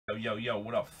yo.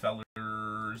 What up, fellers?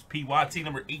 PYT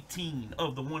number 18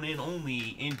 of the one and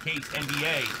only Encased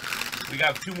NBA. We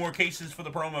got 2 more cases for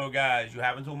the promo, guys. You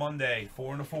have until Monday.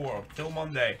 4 and a 4. Till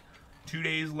Monday. 2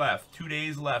 days left. 2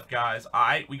 days left, guys. All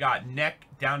right, we got neck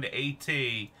down to AT.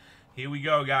 Here we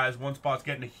go, guys. One spot's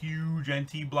getting a huge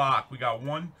NT block. We got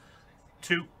 1,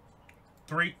 2,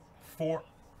 3, 4,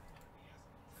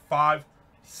 5,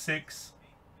 6.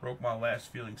 Broke my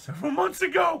last feeling several months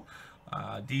ago.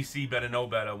 DC better know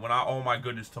better. Oh my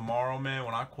goodness, tomorrow, man,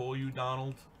 when I call you,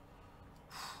 Donald,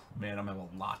 man, I'm gonna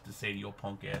have a lot to say to your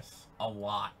punk ass. A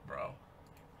lot, bro.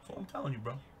 That's what I'm telling you,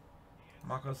 bro. I'm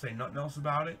not gonna say nothing else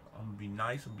about it. I'm gonna be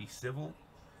nice and be civil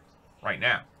right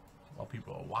now while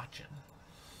people are watching.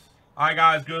 Alright,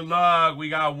 guys, good luck. We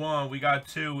got 1, we got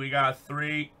 2, we got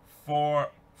 3,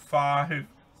 4, 5,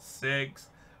 6,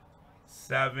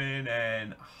 7,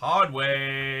 and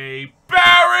Hardway.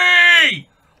 Barry!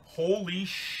 Holy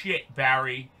shit,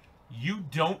 Barry. You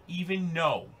don't even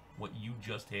know what you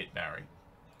just hit, Barry.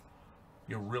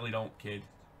 You really don't, kid.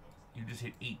 You just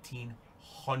hit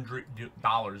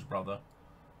 $1,800, brother.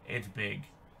 It's big.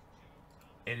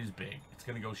 It is big. It's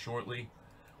going to go shortly.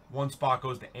 1 spot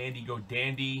goes to Andy Go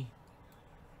Dandy.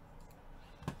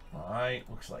 Alright,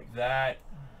 looks like that.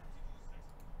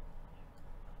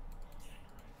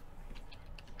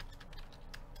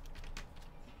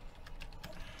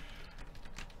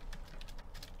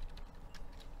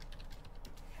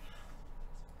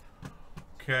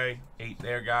 Okay, 8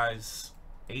 there, guys.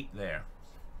 8 there.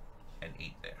 And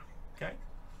 8 there. Okay.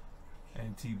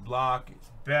 NT block is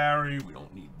Barry. We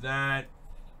don't need that.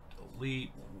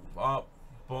 Delete. Move up.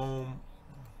 Boom.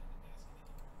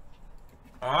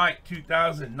 Alright,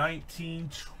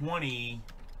 2019-20.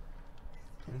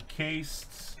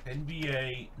 Encased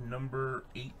NBA number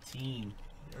 18.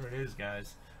 There it is,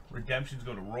 guys. Redemptions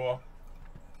go to Raw.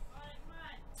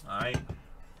 Alright.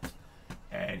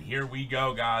 And here we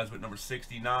go, guys, with number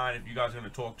 69. If you guys are going to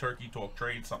talk turkey, talk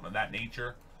trade, something of that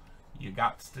nature, you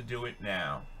got to do it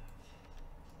now.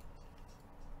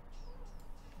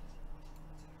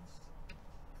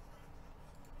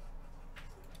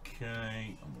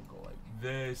 Okay, I'm going to go like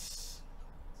this.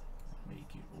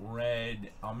 Make it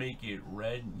red. I'll make it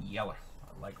red and yellow.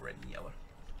 I like red and yellow.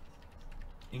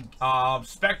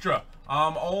 Spectra.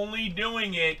 I'm only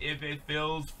doing it if it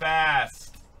fills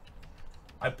fast.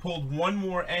 I pulled 1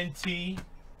 more NT.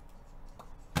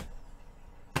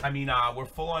 I mean, we're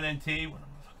full on NT.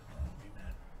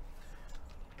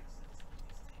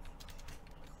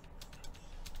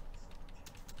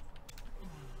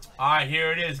 Alright,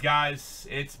 here it is, guys.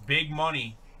 It's big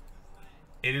money.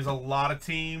 It is a lot of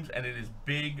teams, and it is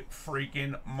big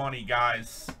freaking money,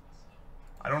 guys.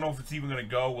 I don't know if it's even going to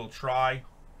go. We'll try.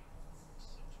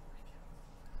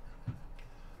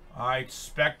 Alright,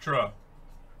 Spectra.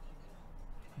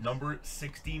 Number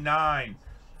 69.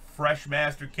 Fresh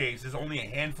master case. There's only a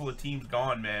handful of teams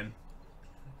gone, man.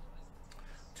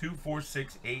 2, 4,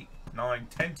 6, 8, 9,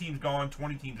 10 teams gone.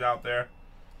 20 teams out there.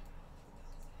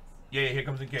 Yeah, here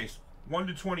comes Encased. 1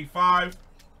 to 25.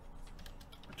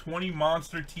 20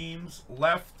 monster teams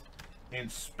left in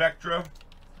Spectra.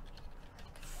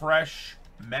 Fresh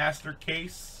master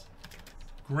case.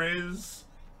 Grizz.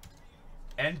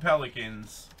 And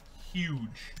Pelicans.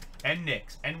 Huge. And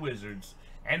Knicks. And Wizards.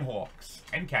 And Hawks,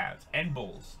 and Cavs, and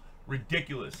Bulls.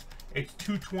 Ridiculous. It's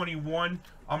 221.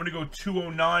 I'm going to go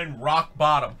 209, rock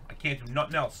bottom. I can't do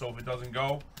nothing else, so if it doesn't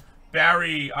go.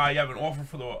 Barry, you have an offer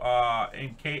for the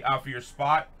for your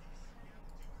spot.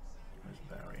 Where's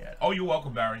Barry at? Oh, you're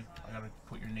welcome, Barry. I got to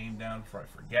put your name down before I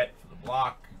forget for the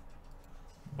block.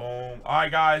 Boom. All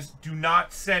right, guys. Do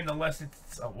not send unless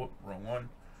it's... Oh, whoop, wrong one.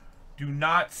 Do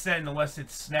not send unless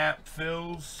it's snap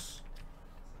fills.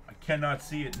 I cannot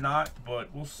see it not,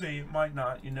 but we'll see. It might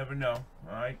not. You never know.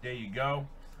 All right, there you go.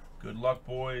 Good luck,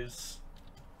 boys.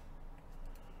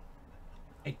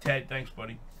 Hey, Ted. Thanks,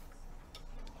 buddy.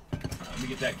 Let me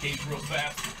get that case real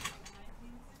fast.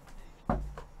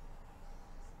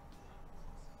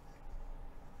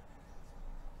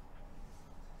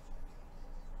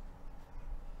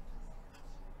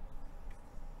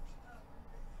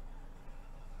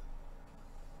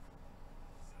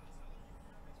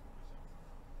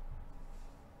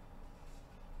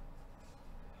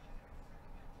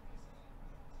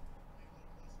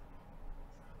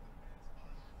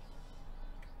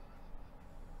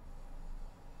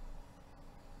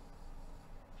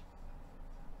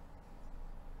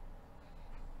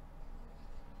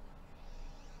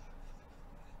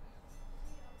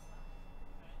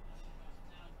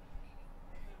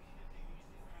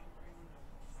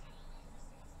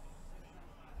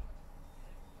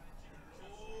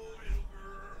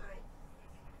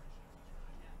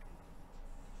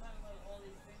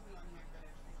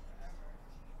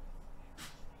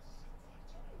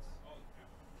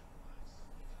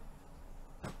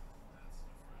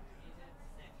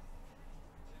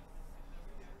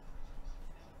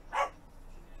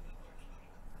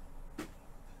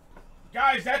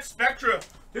 Guys, that Spectra,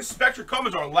 this Spectra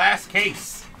comes our last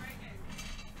case.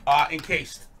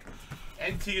 Encased.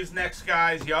 NT is next,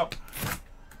 guys. Yup.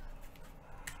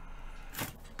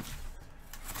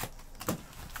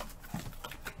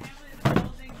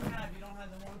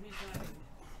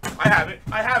 I have it.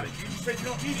 I have it. You just said you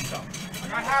don't need it, though.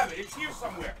 Like, I have it. It's here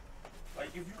somewhere. Like,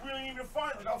 if you really need me to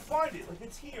find it, like, I'll find it. Like,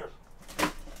 it's here.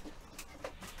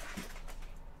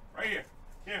 Right here.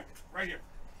 Here. Right here.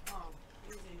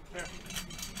 There.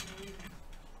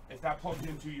 If that plugs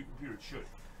into your computer, it should.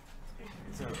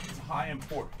 It's a high-end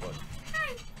port, but...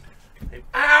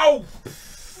 Ow!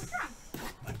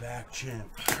 My back, champ.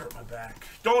 Hurt my back.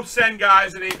 Don't send,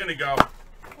 guys. It ain't gonna go.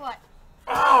 What?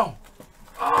 Oh!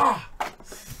 Ah!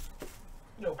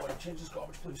 No, buddy. Change this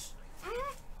garbage, please.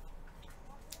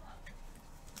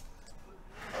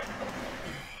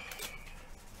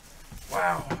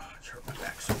 Wow. It's hurt my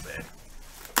back so bad.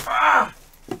 Ah!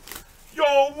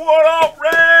 Yo, what up,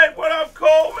 Red? What up,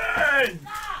 Coleman?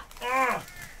 Ah!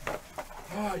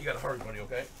 Oh, you gotta hurry, buddy,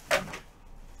 okay?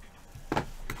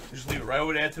 Just leave it right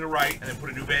over there to the right, and then put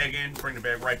a new bag in. Bring the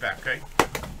bag right back, okay?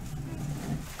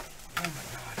 Oh, my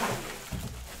God.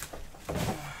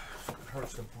 Oh, it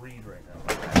hurts to breathe right now.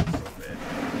 My back is so bad.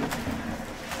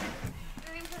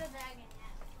 We're gonna put a bag in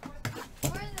yet.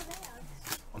 Where are the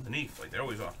bags? Underneath, like they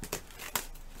always are.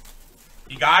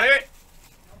 You got it?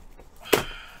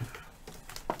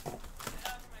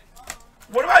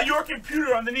 What about your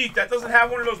computer underneath? That doesn't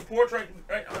have one of those ports right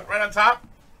on top?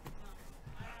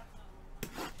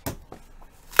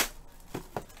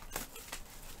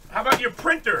 How about your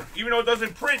printer? Even though it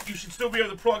doesn't print, you should still be able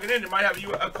to plug it in. It might have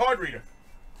a card reader.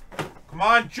 Come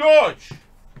on, George.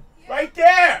 Right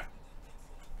there.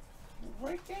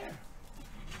 Right there.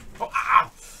 Oh, ah.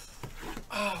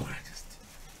 Oh, I just...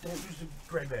 Don't use the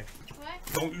gray bag. What?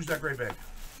 Don't use that gray bag.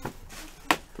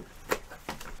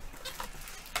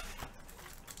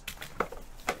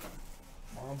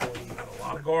 Oh boy, you got a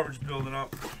lot of garbage building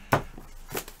up.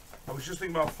 I was just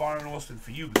thinking about firing Austin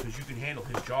for you because you can handle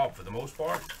his job for the most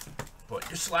part. But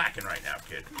you're slacking right now,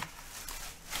 kid.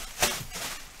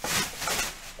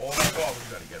 All that garbage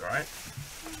you gotta get, alright?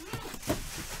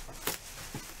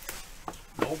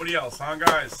 Nobody else, huh,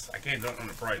 guys? I can't do it on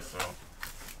the price, so.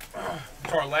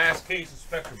 It's our last case of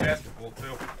Spectra basketball,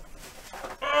 too.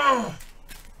 I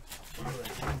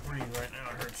can't breathe right now.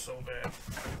 It hurts so bad.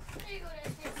 There you go,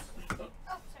 Dad. Oh,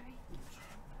 sorry.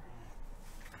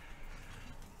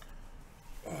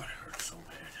 Oh, it hurts so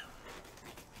bad.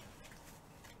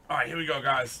 All right, here we go,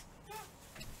 guys.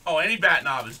 Oh, any bat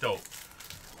knob is dope.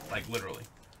 Like, literally.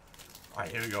 All right,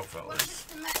 here we go, fellas.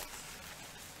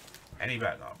 Any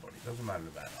bat knob, buddy. Doesn't matter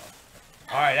the bat knob.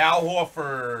 All right, Al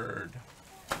Horford.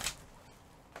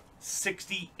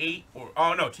 68 or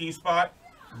oh no, team spot.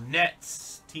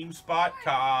 Nets team spot.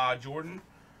 Jordan.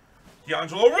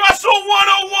 D'Angelo Russell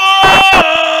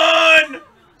 101.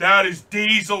 That is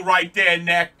Diesel right there,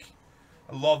 neck.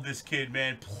 I love this kid,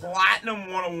 man.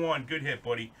 Platinum 101. Good hit,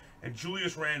 buddy. And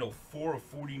Julius Randle 4 of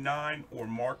 49 or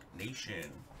Mark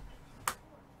Nation.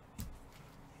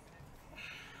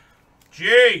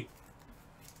 G,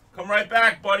 come right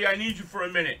back, buddy. I need you for a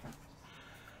minute.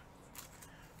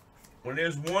 When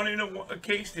there's one in a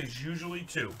case, there's usually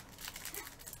two.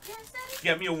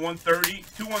 Get me a 130,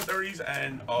 two 130s,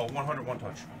 and a 100 one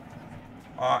touch.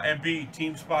 MB,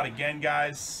 team spot again,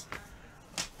 guys.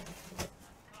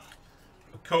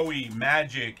 Koei,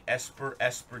 Magic, Esper,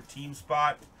 team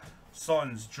spot.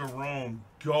 Suns, Jerome,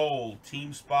 Gold,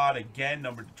 team spot again,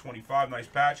 number 25, nice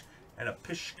patch. And a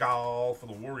Pishkal for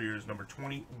the Warriors, number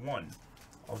 21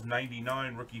 of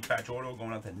 99, rookie patch auto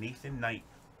going out to Nathan Knight.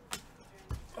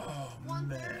 Oh,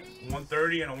 man.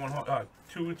 130 and a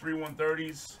 2 or 3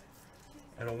 130s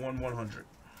and a 100.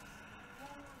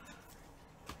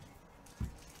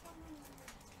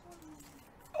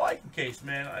 I like the case,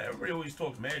 man. Everybody always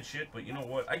talks mad shit, but you know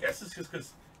what? I guess it's just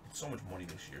because it's so much money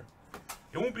this year.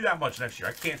 It won't be that much next year.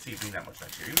 I can't see it being that much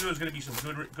next year. Even though there's going to be some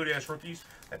good-ass rookies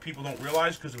that people don't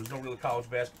realize because there was no real college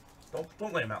basketball.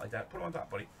 Don't lay them out like that. Put them on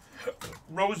top, buddy.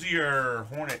 Rosier,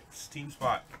 Hornets, team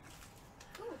spot.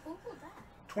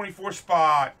 24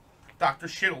 spot, Dr.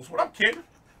 Shittles. What up, kid?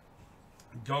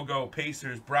 Go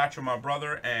Pacers, Bratcher, my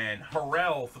brother, and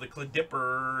Harrell for the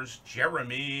Clippers.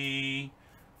 Jeremy.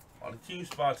 A lot of team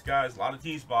spots, guys. A lot of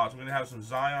team spots. We're going to have some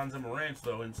Zions and Morants,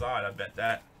 though, inside. I bet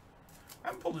that. I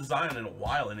haven't pulled a Zion in a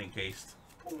while in Encased.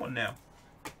 Pull one now.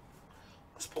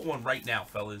 Let's pull one right now,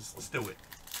 fellas. Let's do it.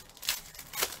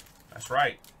 That's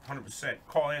right. 100%.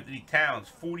 Karl Anthony Towns,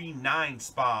 49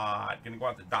 spot. Going to go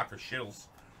out to Dr. Shittles.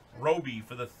 Roby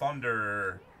for the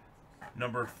Thunder.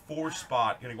 Number 4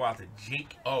 spot. Going to go out to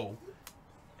Jake O.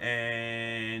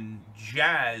 And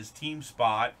Jazz team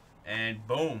spot. And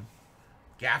boom.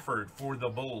 Gafford for the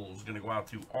Bulls. Going to go out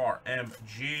to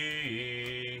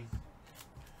RMG.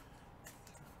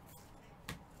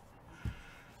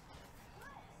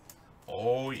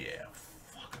 Oh, yeah.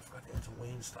 Fuck, I forgot to answer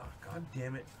Wayne Stock. God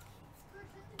damn it.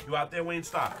 You out there, Wayne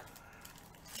Stock?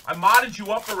 I modded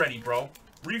you up already, bro.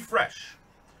 Refresh.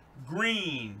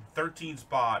 Green, 13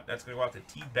 spot. That's going to go out to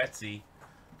T. Betsy.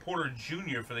 Porter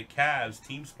Jr. for the Cavs,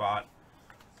 team spot.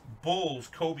 Bulls,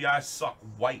 Kobe I Suck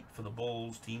White for the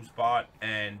Bulls, team spot.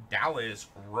 And Dallas,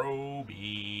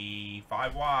 Roby,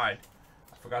 5 wide.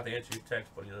 I forgot to answer your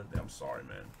text, buddy. I'm sorry,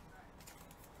 man.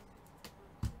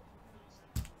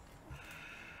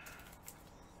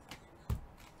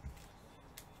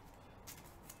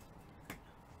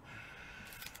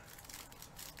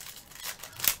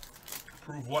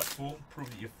 Prove what, fool?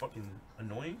 Prove that you're fucking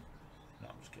annoying? No,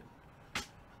 I'm just kidding.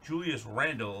 Julius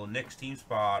Randle, Knicks team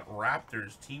spot.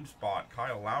 Raptors team spot.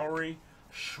 Kyle Lowry.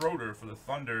 Schroeder for the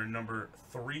Thunder, number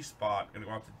 3 spot. Gonna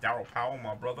go out to Darryl Powell,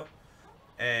 my brother.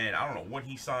 And I don't know what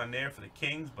he signed there for the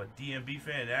Kings, but DMB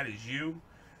fan, that is you.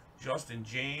 Justin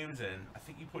James, and I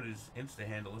think he put his Insta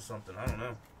handle or something. I don't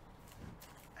know.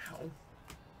 Ow.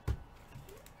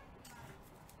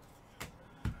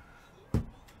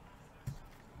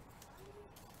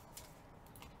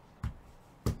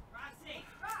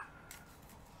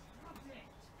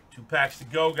 Two packs to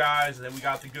go, guys, and then we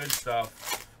got the good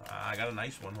stuff. I got a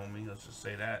nice one, homie. Let's just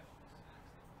say that.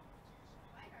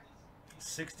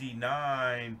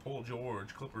 69, Paul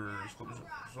George, Clippers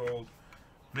sold.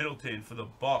 Middleton for the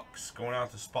Bucks, going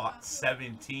out to spot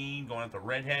 17, going out to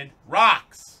Redhead.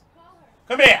 Rocks!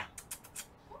 Come here!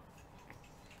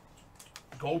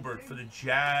 Goldberg for the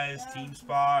Jazz, team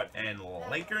spot. And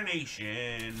Laker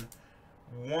Nation,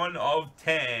 1 of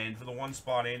 10 for the 1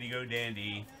 spot, Andy Go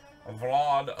Dandy.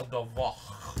 Vlad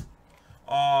Davach.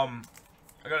 I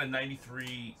got a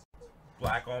 93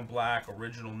 black on black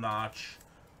original notch.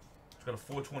 It's got a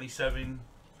 427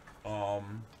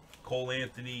 Cole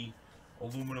Anthony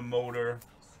aluminum motor.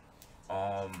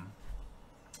 Got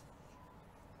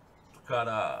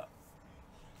a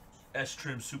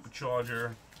S-trim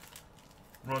supercharger.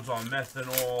 Runs on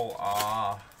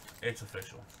methanol. It's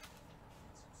official.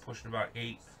 Pushing about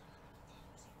 8.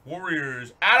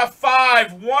 Warriors out of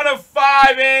 5. 1 of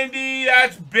 5, Andy.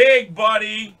 That's big,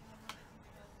 buddy.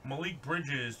 Malik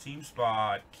Bridges, team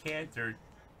spot. Cantor,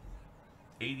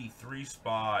 83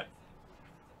 spot.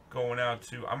 Going out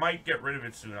to... I might get rid of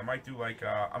it soon. I might do like...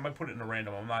 I might put it in a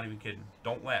random. I'm not even kidding.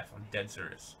 Don't laugh. I'm dead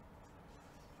serious.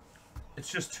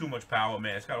 It's just too much power,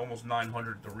 man. It's got almost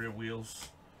 900 at the rear wheels.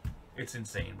 It's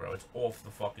insane, bro. It's off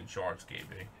the fucking charts,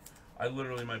 KB. I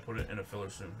literally might put it in a filler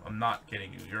soon. I'm not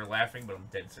kidding you. You're laughing, but I'm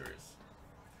dead serious.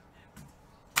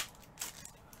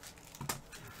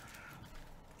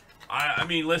 I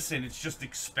mean, listen, it's just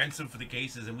expensive for the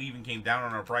cases, and we even came down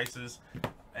on our prices.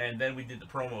 And then we did the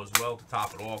promo as well to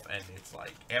top it off, and it's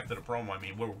like, after the promo, I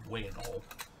mean, we're way in the hole.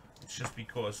 It's just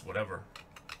because, whatever.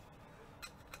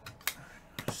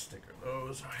 Sticker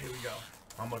those. Here we go.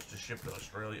 How much to ship to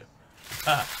Australia?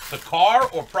 The car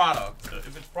or product?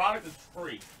 If it's product, it's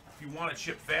free. If you want it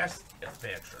shipped fast, you have to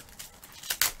pay extra.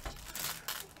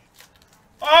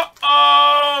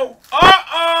 Uh-oh!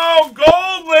 Uh-oh!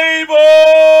 Gold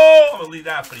label! I'm going to leave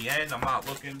that for the end. I'm not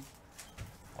looking.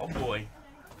 Oh, boy.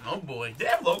 Oh, boy. Do they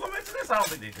have logo mention this? I don't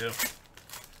think they do.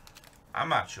 I'm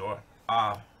not sure.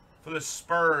 For the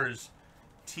Spurs,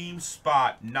 team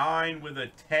spot 9 with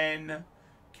a 10.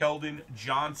 Keldon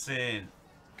Johnson.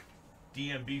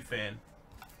 DMB fan.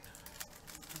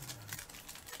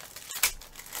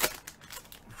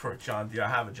 For a John Deere. I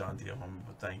have a John Deere, homie,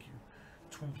 but thank you.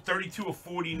 32 of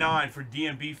 49 for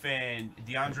DMB fan.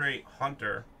 DeAndre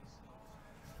Hunter.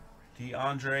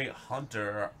 DeAndre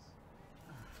Hunter.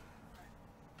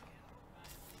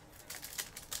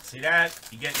 See that?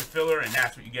 You get your filler, and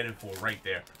that's what you get it for right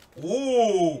there.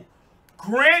 Ooh!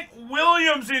 Grant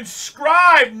Williams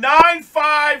inscribed.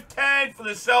 9-5-10 for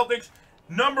the Celtics.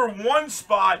 Number 1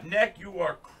 spot. Neck, you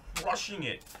are crushing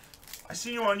it. I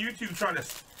see you on YouTube trying to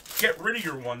get rid of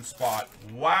your 1 spot.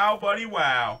 Wow, buddy,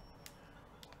 wow.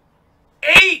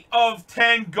 8 of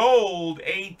 10 gold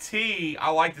AT.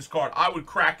 I like this card. I would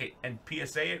crack it and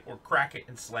PSA it or crack it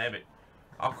and slab it.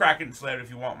 I'll crack it and slab it if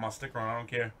you want my sticker on. I don't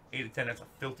care. 8 of 10. That's a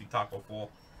filthy taco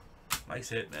fall. Nice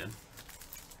hit, man.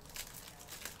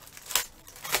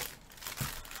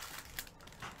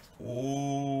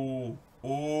 Ooh.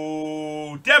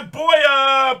 Ooh.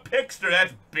 Deboya Pixter.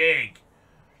 That's big.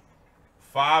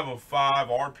 5 of 5.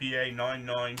 RPA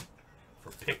 99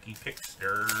 for Picky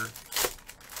Pixter.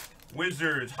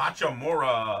 Wizards,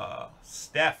 Hachimura.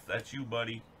 Steph, that's you,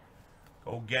 buddy.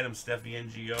 Go get him, Steffi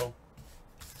NGO.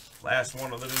 Last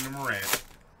one other than the Morant.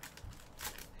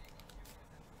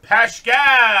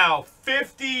 Pascal,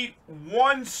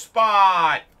 51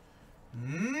 spot.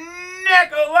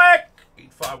 Nicolek,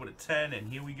 8-5 with a 10,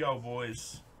 and here we go,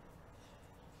 boys.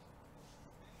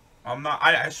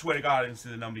 I swear to God, I didn't see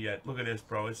the number yet. Look at this,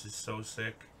 bro. This is so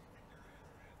sick.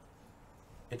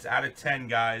 It's out of 10,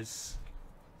 guys.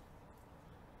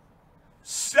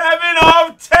 7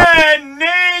 of 10,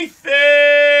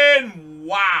 Nathan.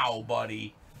 Wow,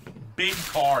 buddy. Big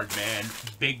card, man.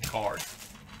 Big card.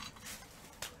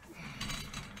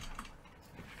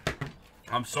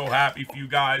 I'm so happy for you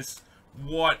guys.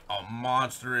 What a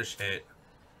monstrous hit.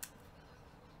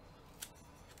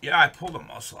 Yeah, I pulled a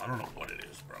muscle. I don't know what it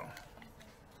is, bro.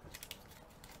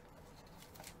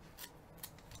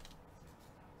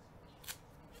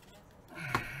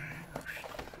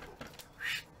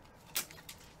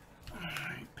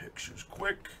 Alright, pictures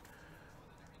quick.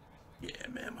 Yeah,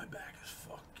 man, my back is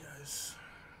fucked, guys.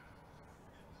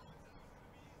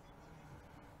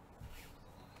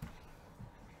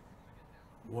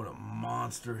 What a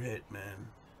monster hit, man.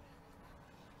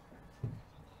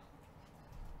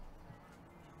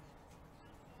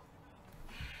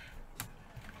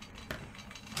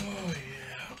 Oh,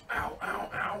 yeah. Ow, ow,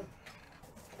 ow.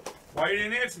 Why you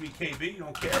didn't answer me, KB? You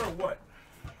don't care or what?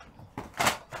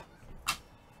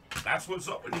 That's what's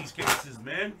up in these cases,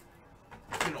 man.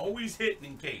 You can always hit in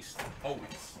Encased.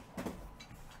 Always.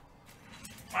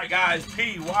 All right, guys.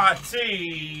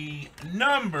 PYT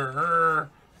number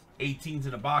 18's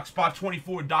in the box. Spot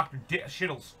 24, Dr.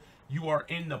 Shittles. You are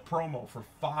in the promo for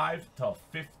 $5,000 to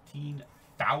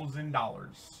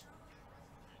 $15,000.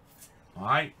 All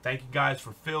right. Thank you guys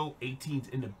for Phil. 18's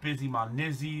in the Busy My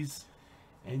Nizzies.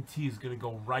 NT is going to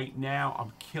go right now.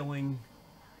 I'm killing